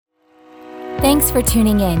Thanks for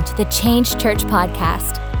tuning in to the Change Church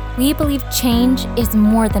podcast. We believe change is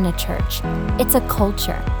more than a church, it's a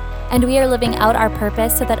culture. And we are living out our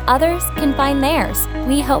purpose so that others can find theirs.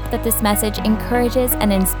 We hope that this message encourages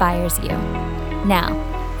and inspires you.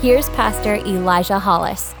 Now, here's Pastor Elijah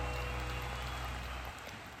Hollis.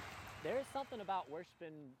 There is something about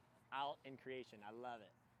worshiping out in creation. I love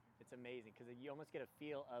it. It's amazing because you almost get a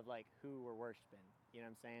feel of like who we're worshiping. You know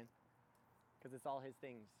what I'm saying? Because it's all his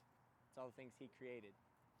things. It's all the things he created.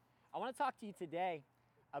 I want to talk to you today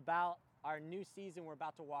about our new season we're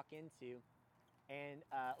about to walk into. And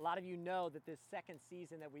a lot of you know that this second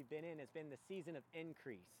season that we've been in has been the season of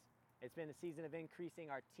increase. It's been the season of increasing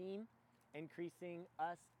our team, increasing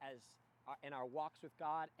us in our walks with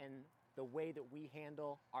God, and the way that we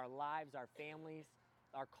handle our lives, our families,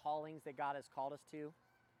 our callings that God has called us to.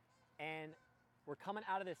 And we're coming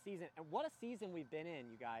out of this season. And what a season we've been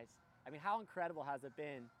in, you guys. I mean, how incredible has it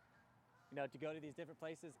been, to go to these different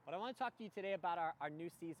places? But I want to talk to you today about our new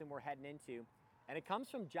season we're heading into. And it comes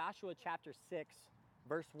from Joshua chapter 6,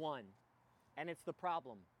 verse 1. And it's the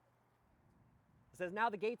problem. It says, "Now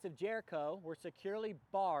the gates of Jericho were securely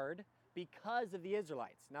barred because of the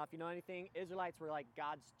Israelites." Now, if you know anything, Israelites were like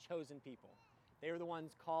God's chosen people. They were the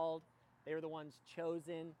ones called. They were the ones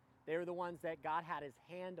chosen. They were the ones that God had his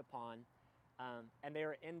hand upon. And they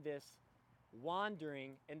were in this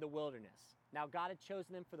wandering in the wilderness. Now, God had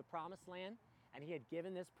chosen them for the promised land, and he had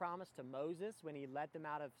given this promise to Moses when he led them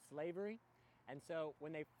out of slavery. And so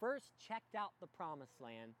when they first checked out the promised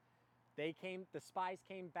land, the spies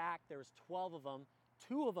came back. There was 12 of them.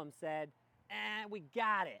 2 of them said, we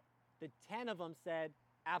got it. The 10 of them said,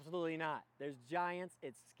 absolutely not. There's giants.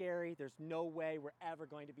 It's scary. There's no way we're ever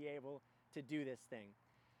going to be able to do this thing.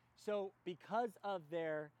 So because of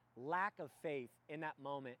their lack of faith in that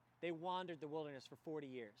moment, they wandered the wilderness for 40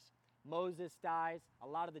 years. Moses dies. A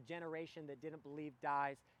lot of the generation that didn't believe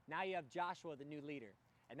dies. Now you have Joshua, the new leader.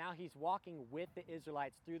 And now he's walking with the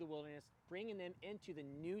Israelites through the wilderness, bringing them into the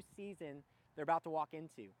new season they're about to walk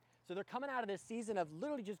into. So they're coming out of this season of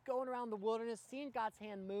literally just going around the wilderness, seeing God's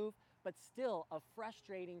hand move, but still a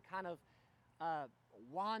frustrating kind of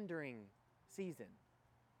wandering season.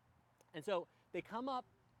 And so they come up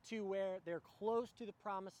to where they're close to the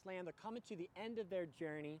promised land. They're coming to the end of their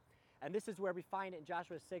journey. And this is where we find it in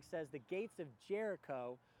Joshua 6 says, the gates of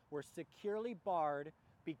Jericho were securely barred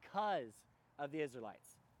because of the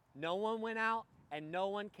Israelites. No one went out and no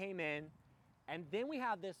one came in. And then we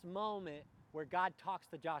have this moment where God talks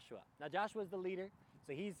to Joshua. Now Joshua's the leader,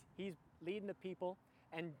 so he's leading the people.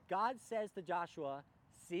 And God says to Joshua,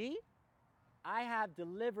 "See, I have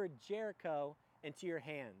delivered Jericho into your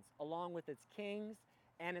hands, along with its kings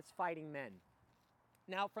and its fighting men."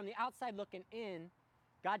 Now from the outside looking in,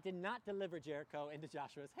 God did not deliver Jericho into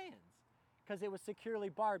Joshua's hands because it was securely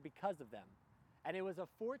barred because of them. And it was a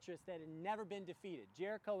fortress that had never been defeated.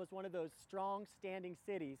 Jericho was one of those strong standing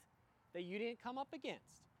cities that you didn't come up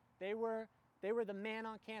against. They were the man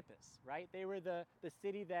on campus, right? They were the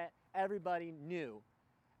city that everybody knew.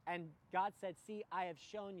 And God said, "See, I have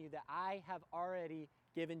shown you that I have already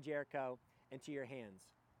given Jericho into your hands."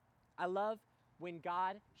 I love when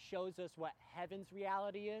God shows us what heaven's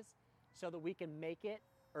reality is so that we can make it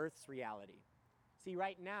earth's reality. See,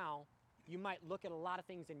 right now, you might look at a lot of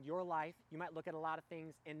things in your life. You might look at a lot of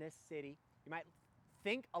things in this city. You might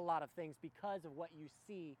think a lot of things because of what you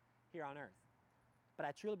see here on earth. But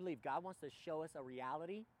I truly believe God wants to show us a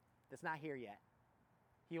reality that's not here yet.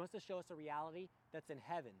 He wants to show us a reality that's in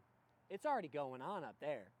heaven. It's already going on up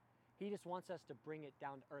there. He just wants us to bring it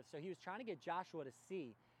down to earth. So he was trying to get Joshua to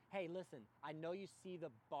see, hey, listen, I know you see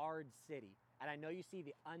the barred city, and I know you see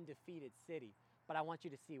the undefeated city, but I want you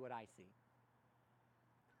to see what I see.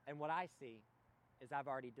 And what I see is I've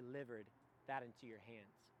already delivered that into your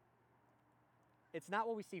hands. It's not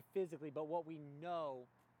what we see physically, but what we know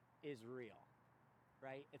is real,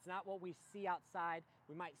 right? It's not what we see outside.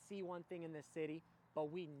 We might see one thing in this city, but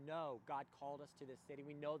we know God called us to this city.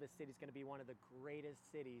 We know this city's going to be one of the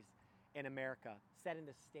greatest cities in America, setting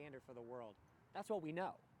the standard for the world. That's what we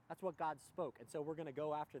know. That's what God spoke. And so we're going to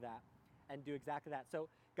go after that and do exactly that. So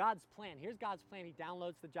God's plan, here's God's plan. He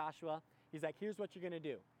downloads to Joshua. He's like, here's what you're going to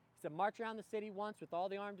do. He said, march around the city once with all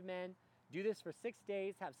the armed men. Do this for 6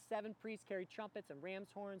 days. Have 7 priests carry trumpets and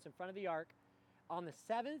ram's horns in front of the ark. On the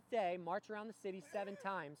 7th day, march around the city 7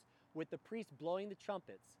 times with the priests blowing the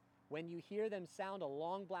trumpets. When you hear them sound a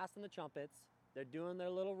long blast on the trumpets, they're doing their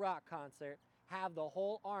little rock concert, have the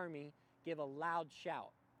whole army give a loud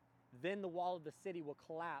shout. Then the wall of the city will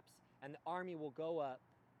collapse and the army will go up,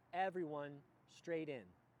 everyone straight in.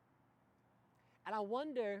 And I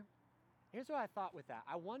wonder Here's what I thought with that.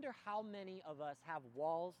 I wonder how many of us have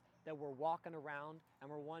walls that we're walking around and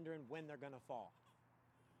we're wondering when they're gonna fall.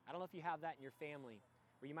 I don't know if you have that in your family,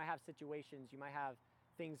 where you might have situations, you might have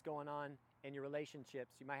things going on in your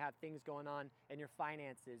relationships, you might have things going on in your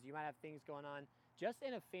finances, you might have things going on just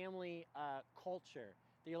in a family culture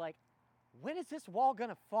that you're like, when is this wall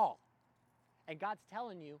gonna fall? And God's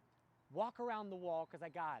telling you, walk around the wall because I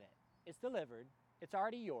got it. It's delivered, it's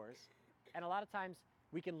already yours. And a lot of times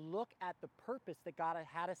we can look at the purpose that God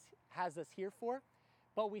has us here for,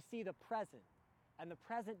 but we see the present, and the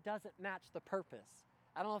present doesn't match the purpose.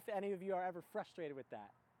 I don't know if any of you are ever frustrated with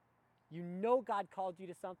that. You know God called you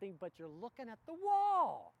to something, but you're looking at the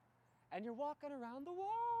wall, and you're walking around the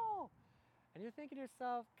wall, and you're thinking to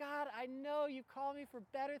yourself, God, I know you called me for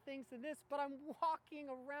better things than this, but I'm walking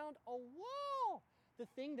around a wall, the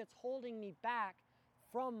thing that's holding me back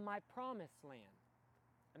from my promised land.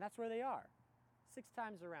 And that's where they are, 6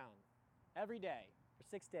 times around, every day for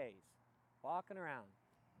 6 days, walking around.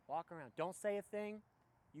 Don't say a thing,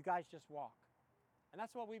 you guys just walk. And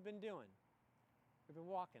that's what we've been doing. We've been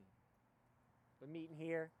walking. We're meeting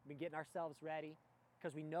here, we've been getting ourselves ready,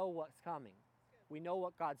 because we know what's coming. We know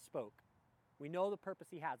what God spoke. We know the purpose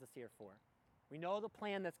he has us here for. We know the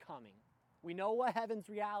plan that's coming. We know what heaven's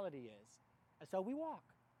reality is. And so we walk,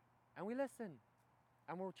 and we listen,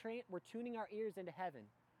 and we're tuning our ears into heaven.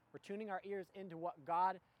 We're tuning our ears into what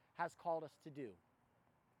God has called us to do.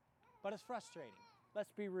 But it's frustrating.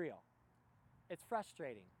 Let's be real. It's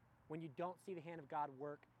frustrating when you don't see the hand of God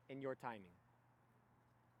work in your timing.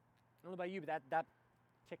 I don't know about you, but that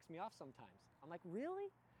ticks me off sometimes. I'm like,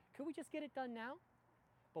 really? Could we just get it done now?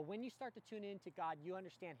 But when you start to tune into God, you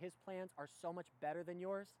understand his plans are so much better than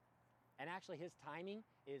yours. And actually his timing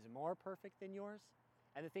is more perfect than yours.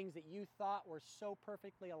 And the things that you thought were so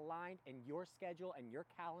perfectly aligned in your schedule and your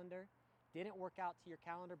calendar didn't work out to your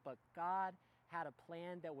calendar, but God had a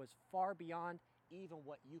plan that was far beyond even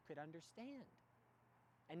what you could understand.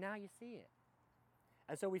 And now you see it.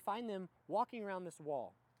 And so we find them walking around this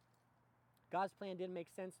wall. God's plan didn't make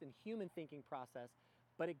sense in human thinking process,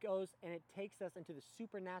 but it goes and it takes us into the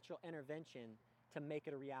supernatural intervention to make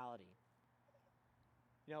it a reality.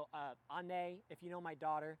 You know, Ane, if you know my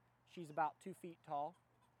daughter, she's about 2 feet tall,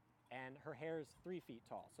 and her hair is 3 feet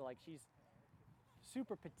tall. So like she's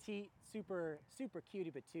super petite, super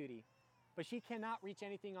cutie patootie, but she cannot reach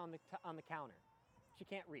anything on the counter. She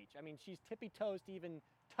can't reach. I mean, she's tippy toes to even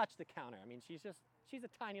touch the counter. I mean, she's a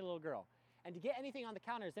tiny little girl, and to get anything on the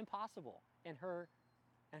counter is impossible in her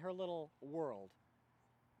little world.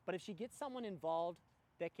 But if she gets someone involved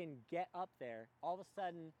that can get up there, all of a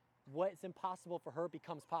sudden, what's impossible for her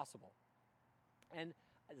becomes possible. And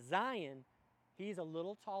Zion, he's a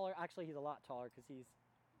little taller. Actually, he's a lot taller because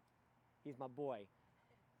he's my boy.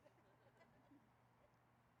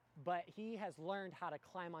 But he has learned how to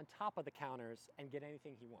climb on top of the counters and get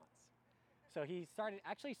anything he wants. So he started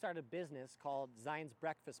a business called Zion's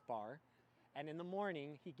Breakfast Bar. And in the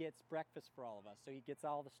morning, he gets breakfast for all of us. So he gets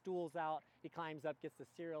all the stools out, he climbs up, gets the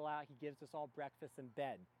cereal out, he gives us all breakfast in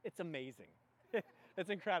bed. It's amazing. It's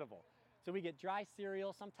incredible. So we get dry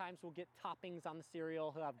cereal. Sometimes we'll get toppings on the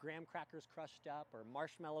cereal. He'll have graham crackers crushed up or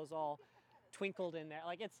marshmallows all twinkled in there.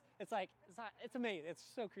 Like it's amazing. It's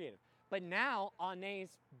so creative. But now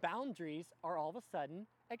Ane's boundaries are all of a sudden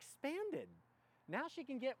expanded. Now she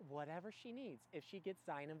can get whatever she needs if she gets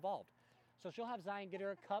Zion involved. So she'll have Zion get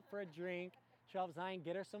her a cup for a drink. She'll have Zion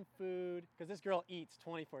get her some food, because this girl eats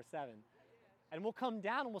 24/7. And we'll come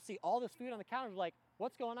down and we'll see all this food on the counter. We're like,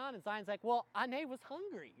 what's going on? And Zion's like, well, Ane was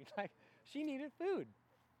hungry. Like, she needed food.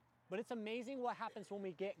 But it's amazing what happens when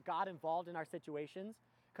we get God involved in our situations,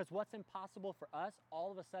 because what's impossible for us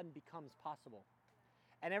all of a sudden becomes possible.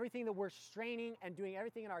 And everything that we're straining and doing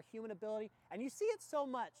everything in our human ability, and you see it so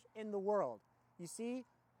much in the world. You see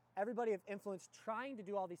everybody of influence trying to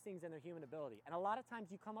do all these things in their human ability. And a lot of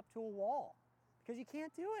times you come up to a wall because you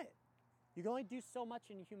can't do it. You can only do so much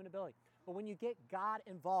in your human ability. But when you get God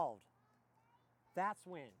involved, that's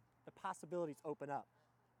when the possibilities open up.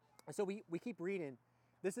 And so we keep reading.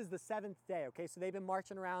 This is the 7th day, okay? So they've been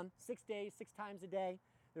marching around 6 days, 6 times a day.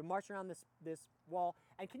 They're marching around this wall.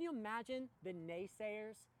 And can you imagine the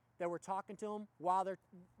naysayers that were talking to them while they're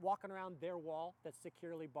walking around their wall that's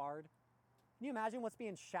securely barred? Can you imagine what's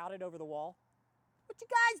being shouted over the wall? What you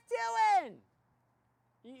guys doing?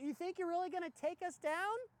 You think you're really gonna take us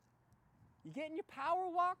down? You getting your power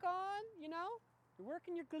walk on, you know? You're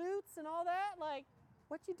working your glutes and all that? Like,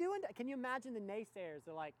 what you doing? Can you imagine the naysayers?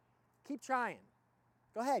 They're like, keep trying.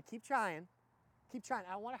 Go ahead, keep trying. Keep trying.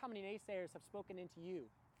 I wonder how many naysayers have spoken into you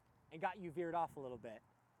and got you veered off a little bit.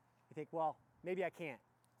 You think, well, maybe I can't.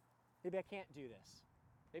 Maybe I can't do this.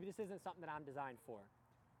 Maybe this isn't something that I'm designed for.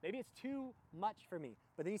 Maybe it's too much for me.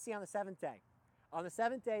 But then you see on the seventh day. On the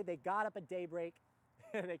seventh day, they got up at daybreak.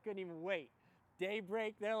 They couldn't even wait.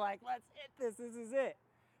 Daybreak, they're like, let's hit this. This is it.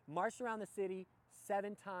 Marched around the city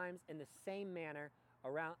 7 times in the same manner,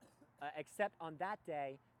 around, except on that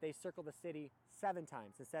day, they circled the city 7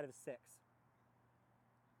 times instead of 6.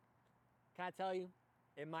 Can I tell you,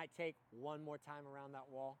 it might take one more time around that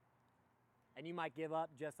wall. And you might give up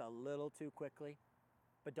just a little too quickly,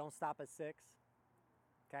 but don't stop at 6.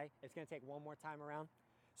 Okay? It's going to take one more time around.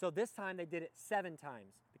 So this time they did it 7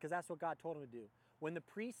 times because that's what God told them to do. When the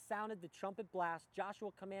priest sounded the trumpet blast, Joshua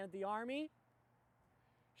commanded the army,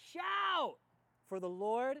 shout, for the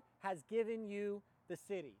Lord has given you the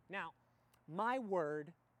city. Now, my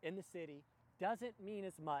word in the city doesn't mean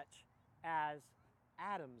as much as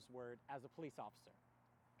Adam's word as a police officer,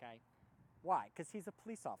 okay? Why? Because he's a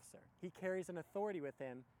police officer. He carries an authority with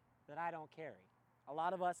him that I don't carry. A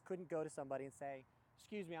lot of us couldn't go to somebody and say,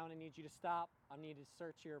 excuse me, I'm gonna need you to stop. I need to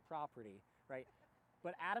search your property, right?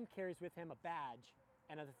 But Adam carries with him a badge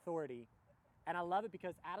and an authority. And I love it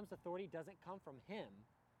because Adam's authority doesn't come from him.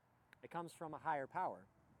 It comes from a higher power,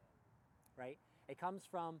 right? It comes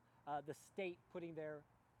from the state putting their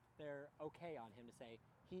okay on him to say,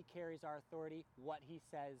 he carries our authority, what he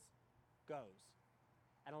says goes.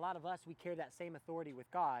 And a lot of us, we carry that same authority with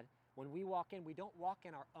God. When we walk in, we don't walk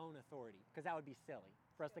in our own authority because that would be silly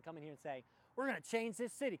for us to come in here and say, we're going to change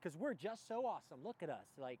this city because we're just so awesome. Look at us.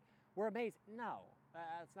 Like, we're amazing. No,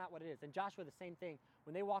 that's not what it is. And Joshua, the same thing.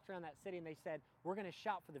 When they walked around that city and they said, we're going to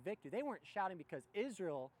shout for the victory, they weren't shouting because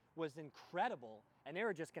Israel was incredible and they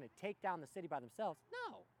were just going to take down the city by themselves.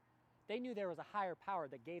 No, they knew there was a higher power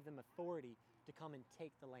that gave them authority to come and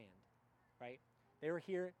take the land, right? They were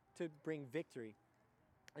here to bring victory.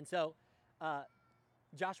 And so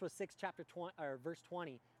Joshua 6, verse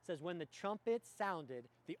 20 says, when the trumpet sounded,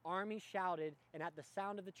 the army shouted, and at the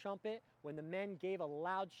sound of the trumpet, when the men gave a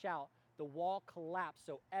loud shout, the wall collapsed,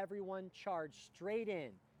 so everyone charged straight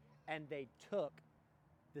in, and they took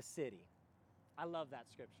the city. I love that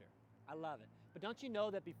scripture. I love it. But don't you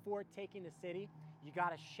know that before taking the city, you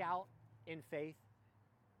got to shout in faith?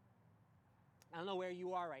 I don't know where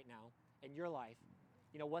you are right now in your life,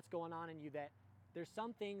 you know, what's going on in you, that there's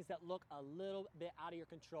some things that look a little bit out of your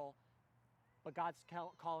control, but God's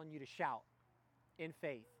calling you to shout in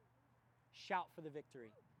faith. Shout for the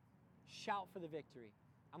victory. Shout for the victory.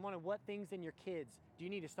 I'm wondering what things in your kids do you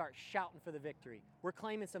need to start shouting for the victory? We're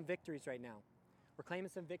claiming some victories right now. We're claiming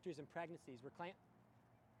some victories in pregnancies. We're claiming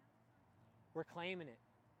it.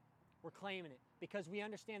 We're claiming it because we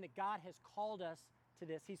understand that God has called us to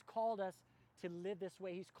this. He's called us to live this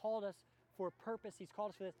way. He's called us for a purpose. He's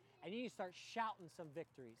called us for this. And you need to start shouting some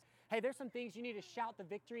victories. Hey, there's some things you need to shout the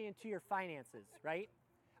victory into your finances, right?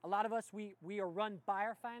 A lot of us, we are run by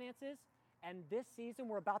our finances. And this season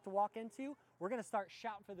we're about to walk into, we're going to start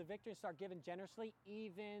shouting for the victory and start giving generously,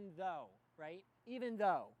 even though, right? Even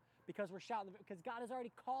though, because we're shouting, because God has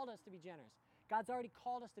already called us to be generous. God's already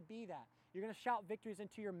called us to be that. You're going to shout victories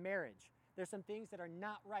into your marriage. There's some things that are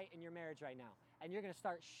not right in your marriage right now. And you're going to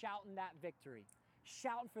start shouting that victory.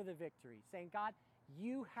 Shouting for the victory. Saying, God,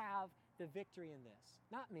 you have the victory in this.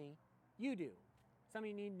 Not me. You do. Some of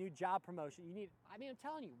you need a new job promotion. I'm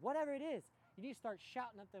telling you, whatever it is, you need to start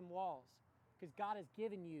shouting up them walls because God has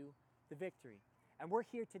given you the victory. And we're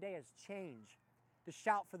here today as Change to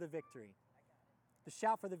shout for the victory. To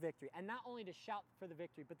shout for the victory. And not only to shout for the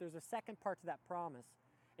victory, but there's a second part to that promise,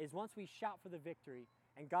 is once we shout for the victory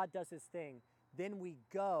and God does his thing, then we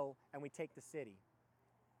go and we take the city.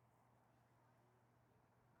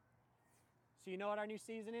 So you know what our new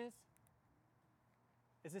season is?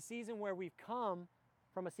 It's a season where we've come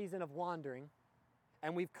from a season of wandering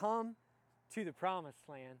and we've come to the promised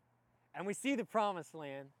land and we see the promised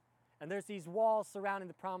land and there's these walls surrounding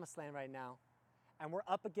the promised land right now and we're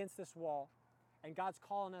up against this wall and God's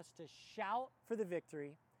calling us to shout for the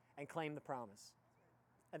victory and claim the promise.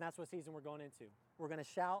 And that's what season we're going into. We're going to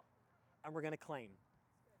shout and we're going to claim.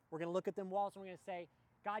 We're going to look at them walls and we're going to say,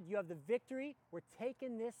 God, you have the victory. We're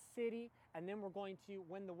taking this city, and then we're going to,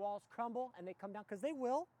 when the walls crumble and they come down, because they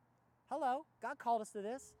will. Hello, God called us to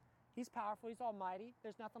this. He's powerful. He's almighty.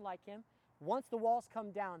 There's nothing like him. Once the walls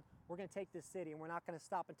come down, we're going to take this city, and we're not going to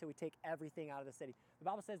stop until we take everything out of the city. The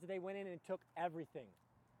Bible says that they went in and took everything.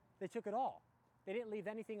 They took it all. They didn't leave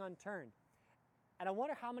anything unturned. And I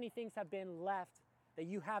wonder how many things have been left that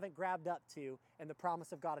you haven't grabbed up to in the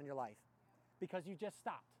promise of God in your life because you just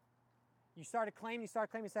stopped. You started claiming, you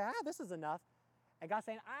say, this is enough. And God's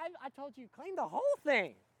saying, I told you, claim the whole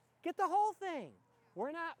thing. Get the whole thing.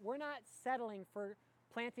 We're not settling for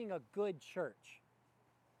planting a good church.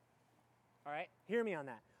 All right? Hear me on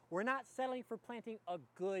that. We're not settling for planting a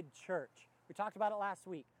good church. We talked about it last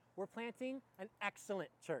week. We're planting an excellent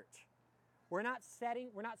church. We're not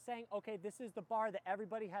saying, okay, this is the bar that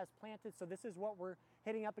everybody has planted, so this is what we're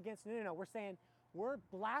hitting up against. No. We're saying we're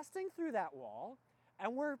blasting through that wall,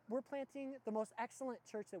 and we're planting the most excellent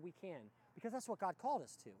church that we can, because that's what God called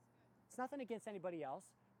us to. It's nothing against anybody else,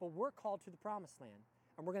 but we're called to the promised land,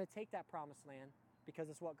 and we're going to take that promised land because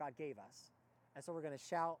it's what God gave us. And so we're going to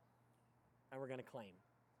shout, and we're going to claim.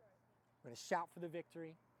 We're going to shout for the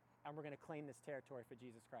victory, and we're going to claim this territory for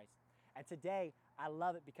Jesus Christ. And today, I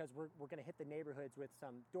love it because we're going to hit the neighborhoods with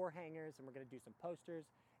some door hangers, and we're going to do some posters.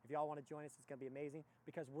 If y'all want to join us, it's going to be amazing,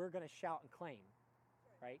 because we're going to shout and claim,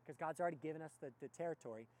 right? Because God's already given us the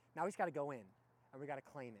territory. Now He's got to go in, and we got to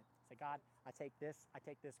claim it. Say, God, I take this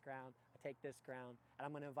ground, I take this ground, and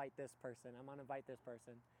I'm going to invite this person. I'm going to invite this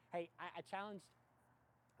person. Hey, I challenged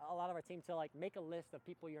a lot of our team to like make a list of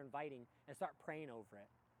people you're inviting and start praying over it.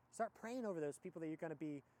 Start praying over those people that you're going to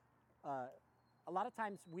be. A lot of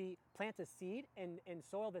times we plant a seed in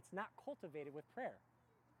soil that's not cultivated with prayer.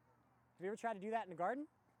 Have you ever tried to do that in the garden?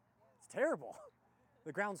 It's terrible.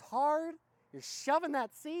 The ground's hard. You're shoving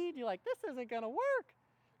that seed. You're like, this isn't going to work.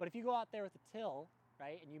 But if you go out there with a till,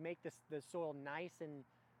 right, and you make the soil nice and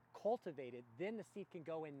cultivated, then the seed can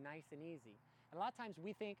go in nice and easy. And a lot of times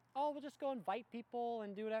we think, oh, we'll just go invite people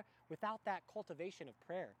and do whatever without that cultivation of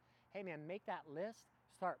prayer. Hey, man, make that list.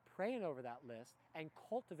 Start praying over that list and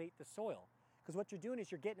cultivate the soil. Because what you're doing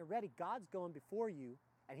is you're getting it ready. God's going before you,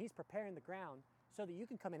 and He's preparing the ground so that you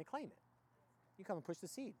can come in and claim it. You come and push the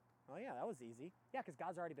seed. Oh, yeah, that was easy. Yeah, because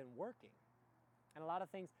God's already been working. And a lot of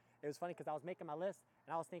things, it was funny because I was making my list,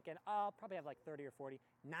 and I was thinking, oh, I'll probably have like 30 or 40.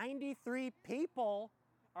 93 people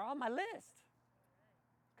are on my list.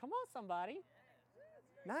 Come on, somebody.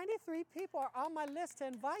 93 people are on my list to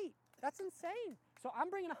invite. That's insane. So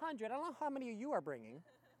I'm bringing 100. I don't know how many of you are bringing.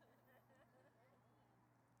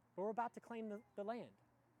 But we're about to claim the land.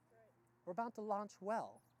 We're about to launch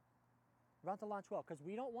well. We're about to launch well because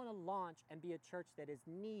we don't want to launch and be a church that is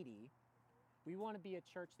needy. We want to be a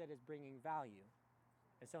church that is bringing value.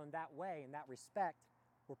 And so in that way, in that respect,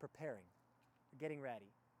 we're preparing. We're getting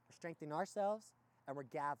ready. We're strengthening ourselves, and we're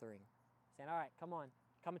gathering. Saying, all right, come on,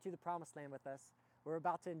 come into the promised land with us. We're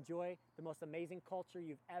about to enjoy the most amazing culture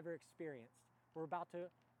you've ever experienced. We're about to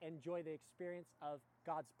enjoy the experience of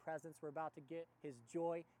God's presence. We're about to get His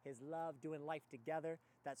joy, His love, doing life together,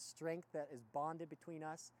 that strength that is bonded between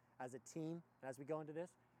us as a team and as we go into this.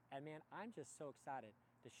 And man, I'm just so excited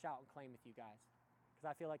to shout and claim with you guys because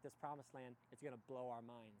I feel like this promised land is going to blow our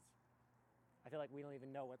minds. I feel like we don't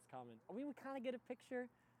even know what's coming. I mean, we kind of get a picture,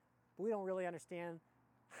 but we don't really understand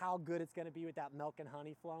how good it's going to be with that milk and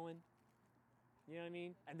honey flowing. You know what I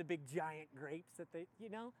mean? And the big giant grapes that they,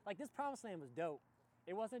 like this promised land was dope.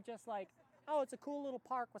 It wasn't just like, oh, it's a cool little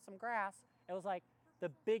park with some grass. It was like the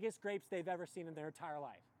biggest grapes they've ever seen in their entire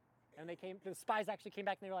life. And the spies actually came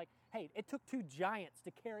back and they were like, hey, it took 2 giants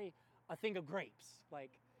to carry a thing of grapes. Like,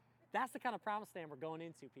 that's the kind of promised land we're going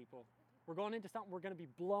into, people. We're going into something we're going to be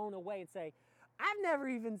blown away and say, I've never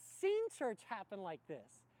even seen church happen like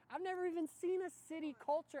this. I've never even seen a city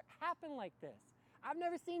culture happen like this. I've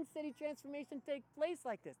never seen city transformation take place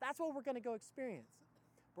like this. That's what we're going to go experience.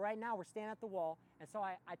 But right now, we're standing at the wall, and so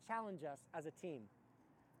I challenge us as a team.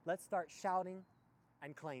 Let's start shouting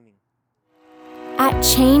and claiming. At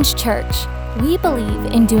Change Church, we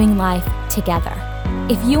believe in doing life together.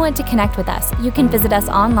 If you want to connect with us, you can visit us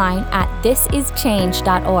online at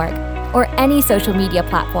thisischange.org or any social media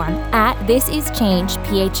platform at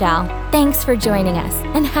thisischangephl. Thanks for joining us,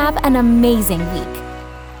 and have an amazing week.